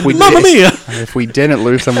listening? we to Mamma this? mia! If we didn't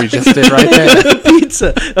lose them, we just did right there.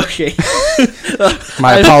 Pizza. Okay.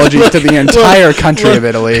 My apologies to the entire country of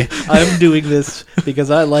Italy. I'm doing this because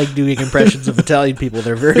I like doing impressions of Italian people.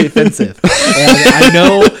 They're very offensive. And I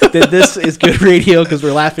know that this is good radio because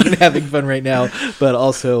we're laughing and having fun right now, but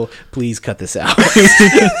also, please cut this out.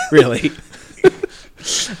 Really.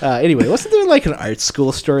 Anyway, wasn't there like an art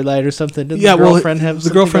school storyline or something? Didn't the girlfriend have the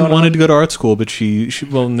something girlfriend going wanted on? to go to art school, but she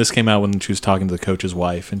and this came out when she was talking to the coach's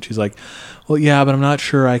wife, and she's like, well, yeah, but I'm not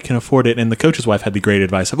sure I can afford it. And the coach's wife had the great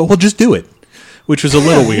advice of, well, just do it, which was a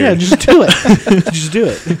little weird. Yeah, just do it. Just do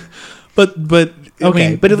it. But Okay, I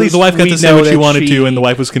mean, but at least the wife got we to say know what she that wanted she to, and the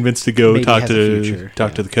wife was convinced to go maybe talk has a to future.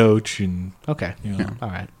 to the coach, and Okay. you know, All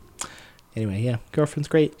right. Anyway, yeah, girlfriend's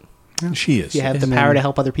great. she is. If you have the And power then- to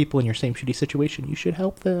help other people in your same shitty situation, you should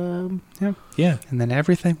help them. Yeah. And then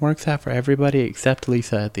everything works out for everybody except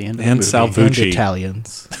Lisa at the end of And the movie. Salvucci. And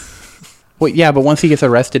Italians. Well, yeah, but once he gets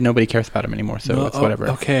arrested, nobody cares about him anymore, so No, it's whatever.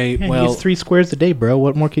 Okay, Yeah, well, he gets 3 squares a day, bro.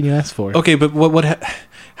 What more can you ask for? okay, but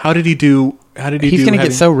how did he do? How did he? He's do going to get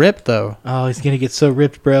having- so ripped, though. Oh, he's gonna get so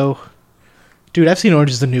ripped, bro. Dude, I've seen Orange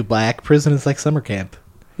is the New Black. Prison is like summer camp.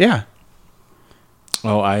 Yeah.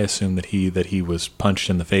 Oh, I assume that he was punched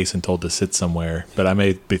in the face and told to sit somewhere, but I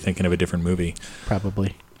may be thinking of a different movie.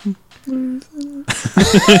 Probably.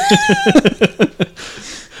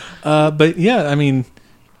 But yeah, I mean,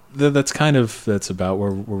 that's about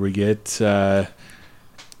where we get.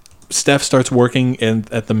 Steph starts working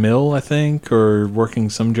at the mill, I think, or working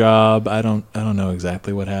some job. I don't know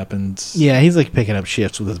exactly what happens. Yeah, he's like picking up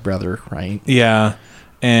shifts with his brother, right? Yeah,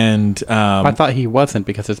 and I thought he wasn't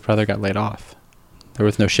because his brother got laid off. There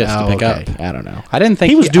was no shifts to pick up. I don't know. I didn't think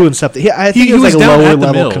He was doing something. I think he it was was like down lower at the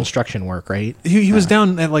level mill. construction work, right? he was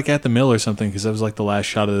down at the mill or something, because that was like the last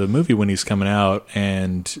shot of the movie when he's coming out,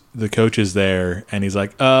 and the coach is there, and he's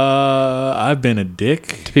like, I've been a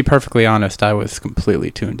dick. To be perfectly honest, I was completely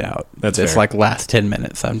tuned out. That's this fair. like last 10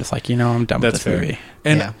 minutes. I'm just like, I'm done with That's this fair. movie.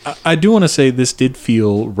 And Yeah. I do want to say this did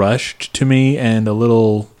feel rushed to me, and a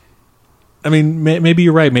little. I mean, maybe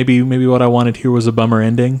you're right. Maybe what I wanted here was a bummer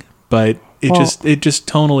ending, but it just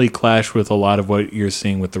tonally clashed with a lot of what you're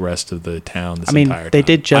seeing with the rest of the town. This entire they time.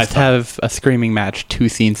 did I just thought. have a screaming match 2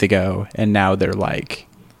 scenes ago, and now they're like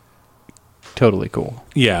totally cool.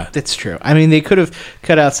 Yeah, That's true. I mean, they could have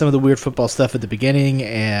cut out some of the weird football stuff at the beginning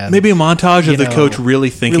and maybe a montage you of the know, coach really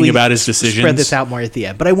thinking about his decisions. Spread this out more at the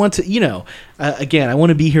end. But I want to, again, I want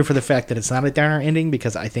to be here for the fact that it's not a downer ending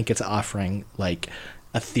because I think it's offering like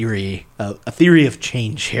a theory of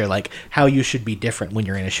change here, like how you should be different when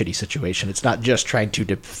you're in a shitty situation. It's not just trying to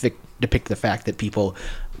depict the fact that people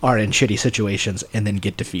are in shitty situations and then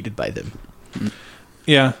get defeated by them.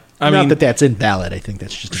 Yeah. I Not mean, that that's invalid. I think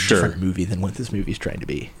that's just a Sure. different movie than what this movie's trying to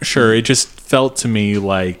be. sure. It just felt to me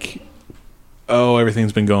like, oh,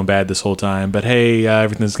 everything's been going bad this whole time, but hey,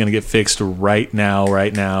 everything's going to get fixed right now. Well,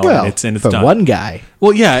 and it's for done. one guy,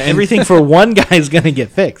 Well, yeah, and everything for one guy is going to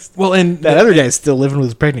get fixed. Well, and That other guy's still living with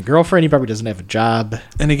his pregnant girlfriend. He probably doesn't have a job.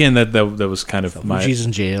 and again, that was kind of my She's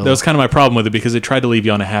in jail. that was kind of my problem with it, because it tried to leave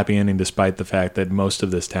you on a happy ending, despite the fact that most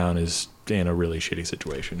of this town is in a really shitty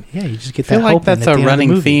situation. Yeah, you just get I feel that like hope that's at the a end of the running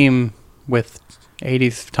movie. theme with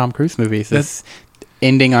 80s Tom Cruise movies. Is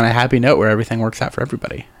ending on a happy note where everything works out for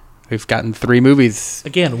everybody. We've gotten 3 movies.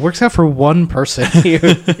 Again, works out for one person here.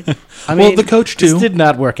 I Well, the coach too. This did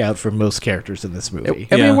not work out for most characters in this movie.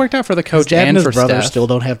 I mean, Yeah. it worked out for the His coach dad and and his for brother Steph. still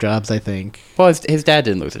don't have jobs, I think. Well, his dad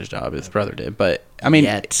didn't lose his job. His brother did. But, I mean,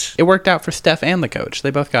 Yet. it worked out for Steph and the coach. They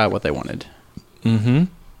both got what they wanted. Mm-hmm.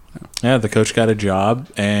 Yeah, the coach got a job,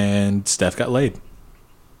 and Steph got laid.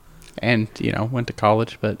 And, went to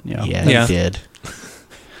college, but, Yeah, Yeah. he did.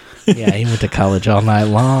 Yeah, he went to college all night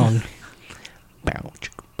long.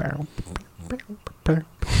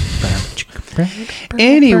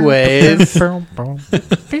 Anyways,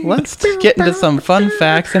 let's get into some fun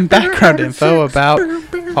facts and background info about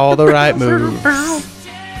All the Right Moves.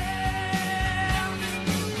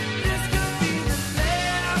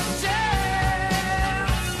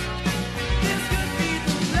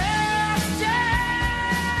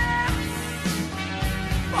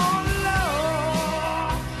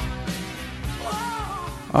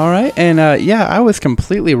 All right, and I was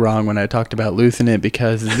completely wrong when I talked about losing it,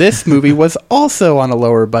 because this movie was also on a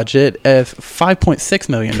lower budget of $5.6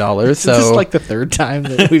 million. So Is this like the third time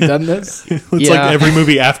that we've done this? It's Yeah. like every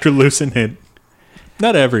movie after Losing It.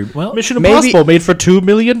 Not every. Well, Mission Maybe- Impossible made for $2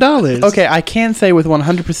 million. okay, I can say with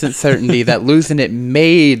 100% certainty that losing it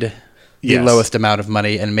made the Yes. lowest amount of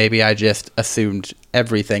money, and maybe I just assumed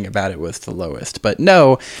everything about it was the lowest. But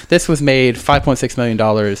no, this was made $5.6 million,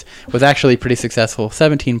 was actually pretty successful,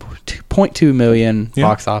 17.2 million Yeah.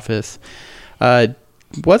 box office.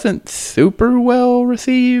 Wasn't super well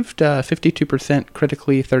received, 52%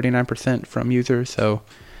 critically, 39% from users, so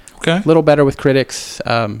okay. a little better with critics.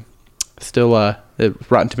 Still, the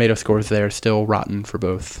Rotten Tomato scores there still rotten for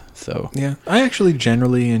both. So Yeah, I actually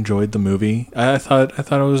generally enjoyed the movie. I thought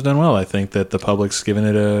it was done well. I think that the public's given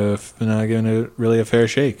it not giving it really a fair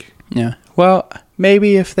shake. yeah, well,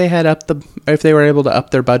 maybe if they were able to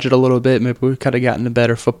up their budget a little bit, maybe we could have gotten a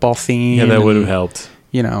better football scene. Yeah, that would have and, helped.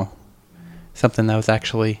 Something that was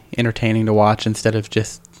actually entertaining to watch instead of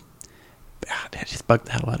just. That just bugged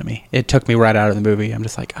the hell out of me. It took me right out of the movie. I'm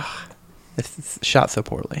just like, this is shot so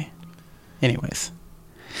poorly. Anyways.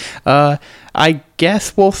 I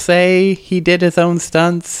guess we'll say he did his own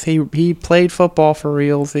stunts. He played football for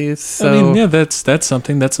realsies. So. I mean, yeah, that's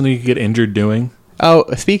something. That's something you could get injured doing. Oh,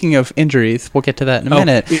 speaking of injuries, we'll get to that in a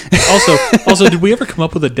minute. Also, did we ever come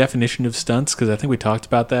up with a definition of stunts? Because I think we talked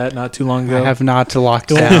about that not too long ago. I have not locked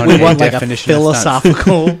down we a want like a definition of stunts.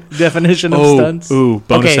 philosophical definition of stunts.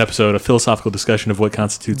 bonus Okay. episode, a philosophical discussion of what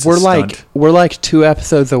constitutes We're a stunt. like 2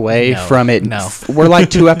 episodes away No, from it. no. We're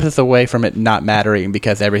like 2 episodes away from it not mattering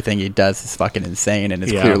because everything he does is fucking insane and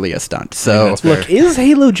is Yeah. clearly a stunt. I So think that's Look, is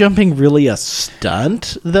Halo jumping really a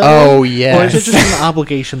stunt, though? Oh, Or is yes. it just an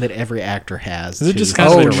obligation that every actor has? Is it to just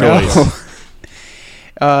kind of a direct? choice?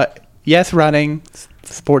 yes, running,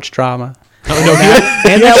 sports drama.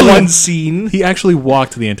 And that one scene. He actually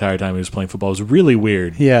walked the entire time he was playing football. It was really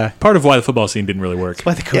weird. Yeah. Part of why the football scene didn't really work.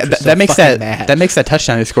 Why the coach Yeah, was that, so that makes fucking that mad. that makes that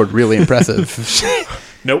touchdown he scored really impressive.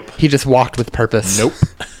 Nope. He just walked with purpose. Nope.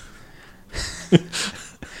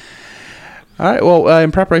 All right. Well,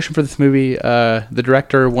 in preparation for this movie, the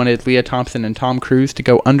director wanted Leah Thompson and Tom Cruise to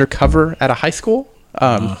go undercover at a high school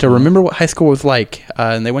to remember what high school was like,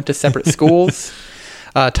 and they went to separate schools.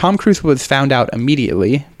 Tom Cruise was found out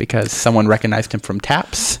immediately because someone recognized him from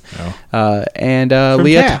Taps, and From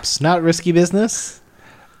Leah. Taps, not Risky Business.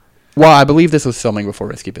 Well, I believe this was filming before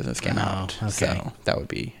Risky Business came Oh, out, okay. so that would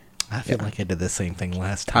be. I feel like I did the same thing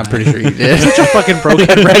last time. I'm pretty sure you did. Such a fucking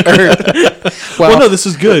broken record. Well, no, this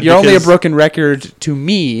is good. You're only a because- broken record to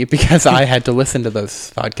me because I had to listen to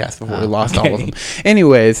those podcasts before we lost all of okay. them.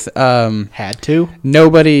 Anyways, Had to.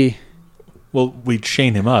 nobody. Well, we'd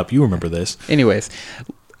chain him up. You remember this. Anyways,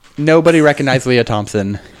 nobody recognized Leah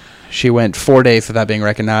Thompson. She went 4 days without being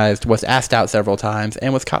recognized, was asked out several times,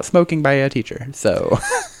 and was caught smoking by a teacher. So,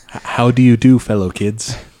 How do you do, fellow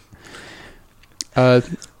kids?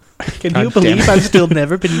 Can God you damn believe it. I've still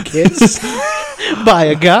never been kissed by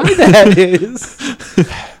a guy? That is.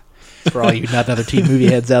 For all you not another teen movie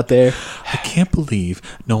heads out there. I can't believe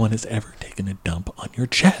no one has ever taken a dump on your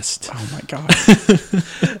chest. Oh my god.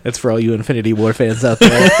 That's for all you Infinity War fans out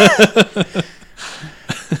there.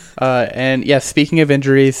 And yeah, speaking of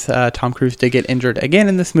injuries, Tom Cruise did get injured again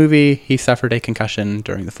in this movie. He suffered a concussion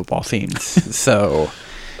during the football scenes. So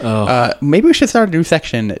maybe we should start a new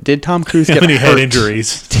section. Did Tom Cruise How get many hurt? head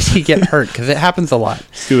injuries? Did he get hurt? Because it happens a lot.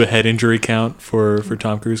 Let's do a head injury count for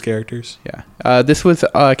Tom Cruise characters. Yeah. This was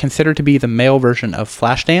considered to be the male version of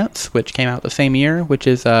Flashdance, which came out the same year, which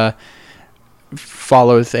is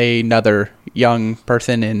follows another young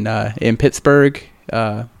person in Pittsburgh.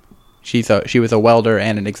 She was a welder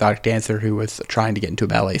and an exotic dancer who was trying to get into a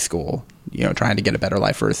ballet school, trying to get a better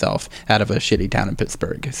life for herself out of a shitty town in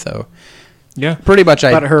Pittsburgh. So Yeah. pretty much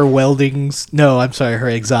But her her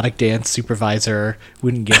exotic dance supervisor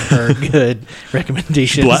wouldn't give her good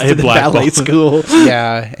recommendations to the ballet school.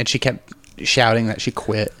 yeah, and she kept shouting that she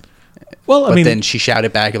quit. Well, But then she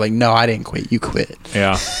shouted back, like, no, I didn't quit. You quit.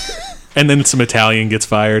 yeah. And then some Italian gets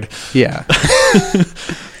fired. Yeah.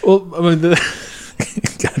 Well, I mean,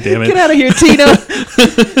 God damn it. Get out of here, Tina!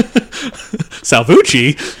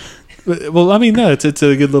 Salvucci. Well, I mean, no, it's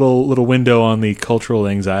a good little window on the cultural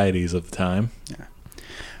anxieties of the time.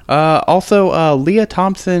 Also, Leah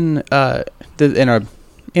Thompson, in an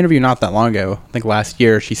interview not that long ago, I think last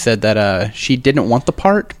year, she said that she didn't want the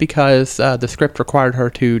part because the script required her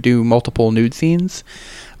to do multiple nude scenes,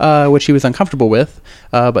 which she was uncomfortable with.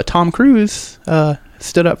 But Tom Cruise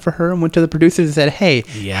stood up for her and went to the producers and said, "Hey,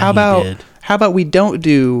 Yeah, how about we don't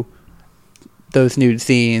do those nude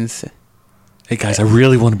scenes?" Hey guys, I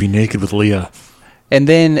really want to be naked with Leah. And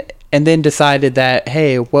then decided that,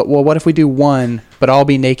 hey, what if we do one, but I'll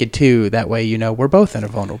be naked too? That way, we're both in a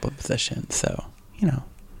vulnerable position. So,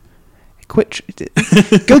 quit.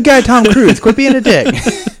 Good guy, Tom Cruise. Quit being a dick.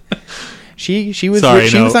 She was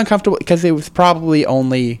uncomfortable because it was probably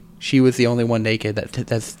she was the only one naked.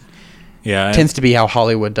 That's tends to be how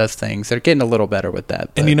Hollywood does things. They're getting a little better with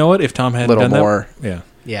that. And you know what? If Tom hadn't done more. that,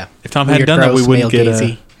 Yeah. If Tom hadn't Weird, done that, we gross, wouldn't get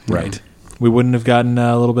male-gazy. right. We wouldn't have gotten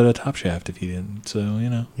a little bit of Top Shaft if he didn't. So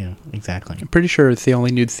Yeah, exactly. I'm pretty sure it's the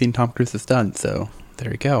only nude scene Tom Cruise has done. So there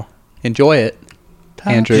you go. Enjoy it,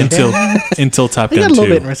 Andrew. until Top We got Gun a little 2.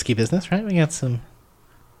 bit in risky business, right? We got some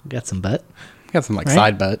butt. Got some Right?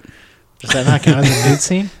 side butt. Does that not count as a nude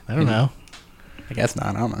scene? I don't know. I guess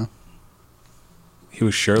not. I don't know. He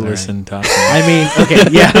was shirtless All right. in Top Gun. I mean, okay,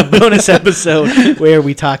 yeah, bonus episode where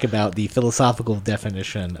we talk about the philosophical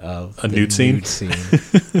definition of A the nude scene?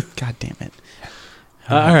 God damn it.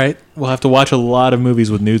 All right, we'll have to watch a lot of movies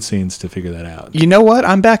with nude scenes to figure that out. You know what?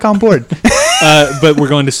 I'm back on board. But we're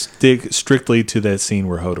going to stick strictly to that scene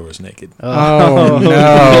where Hodor is naked. Oh,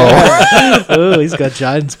 no. Oh, he's got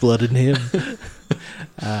giant's blood in him.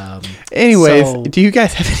 Anyways, So- do you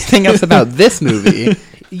guys have anything else about this movie?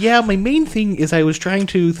 Yeah, my main thing is I was trying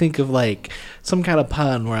to think of like some kind of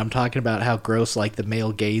pun where I'm talking about how gross like the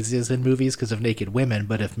male gaze is in movies because of naked women,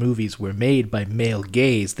 but if movies were made by male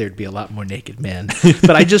gaze, there'd be a lot more naked men.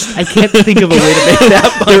 But I can't think of a way to make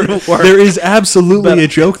that pun work. There is absolutely But a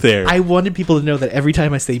joke there. I wanted people to know that every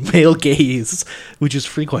time I say male gaze, which is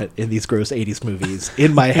frequent in these gross 80s movies,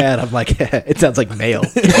 in my head I'm like, it sounds like male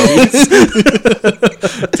gaze.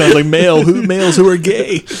 Sounds like males who are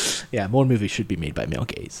gay. Yeah, more movies should be made by male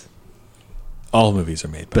gaze, All movies are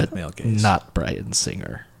made by but male gays. not Bryan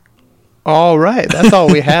Singer. All right. That's all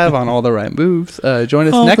we have on All the Right Moves. Join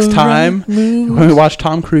us All next the time Right Moves. when we watch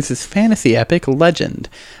Tom Cruise's fantasy epic, Legend.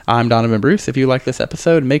 I'm Donovan Bruce. If you like this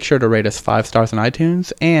episode, make sure to rate us 5 stars on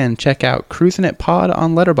iTunes and check out Cruisin' It Pod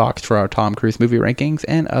on Letterboxd for our Tom Cruise movie rankings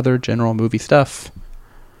and other general movie stuff.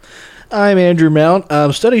 I'm Andrew Mount.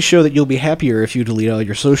 Studies show that you'll be happier if you delete all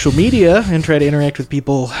your social media and try to interact with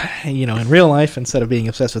people, in real life instead of being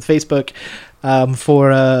obsessed with Facebook. For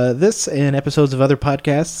this and episodes of other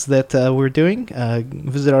podcasts that we're doing,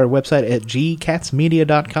 visit our website at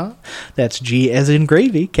gcatsmedia.com. That's G as in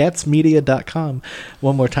gravy, catsmedia.com.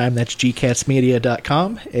 One more time, that's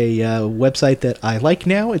gcatsmedia.com, a website that I like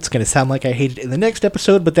now. It's going to sound like I hate it in the next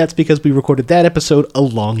episode, but that's because we recorded that episode a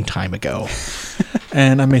long time ago.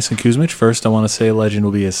 And I'm Mason Kuzmich. First, I want to say Legend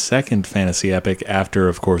will be a second fantasy epic after,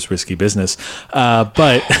 of course, Risky Business.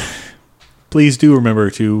 But please do remember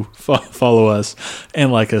to follow us and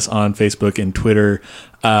like us on Facebook and Twitter.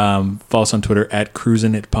 Follow us on Twitter at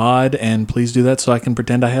CruisinItPod. And please do that so I can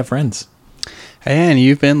pretend I have friends. And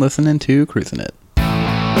you've been listening to Cruisin' It.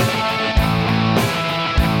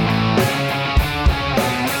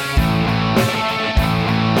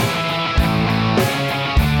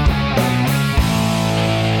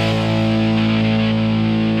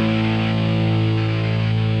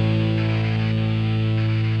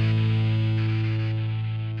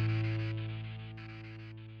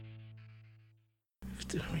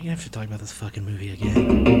 you have to talk about this fucking movie again.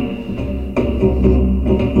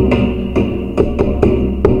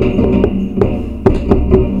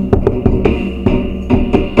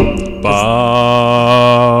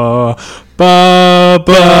 Ba ba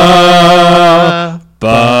ba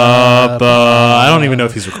ba ba. I don't even know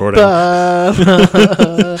if he's recording.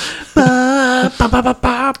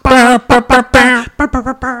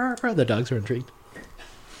 The dogs are intrigued.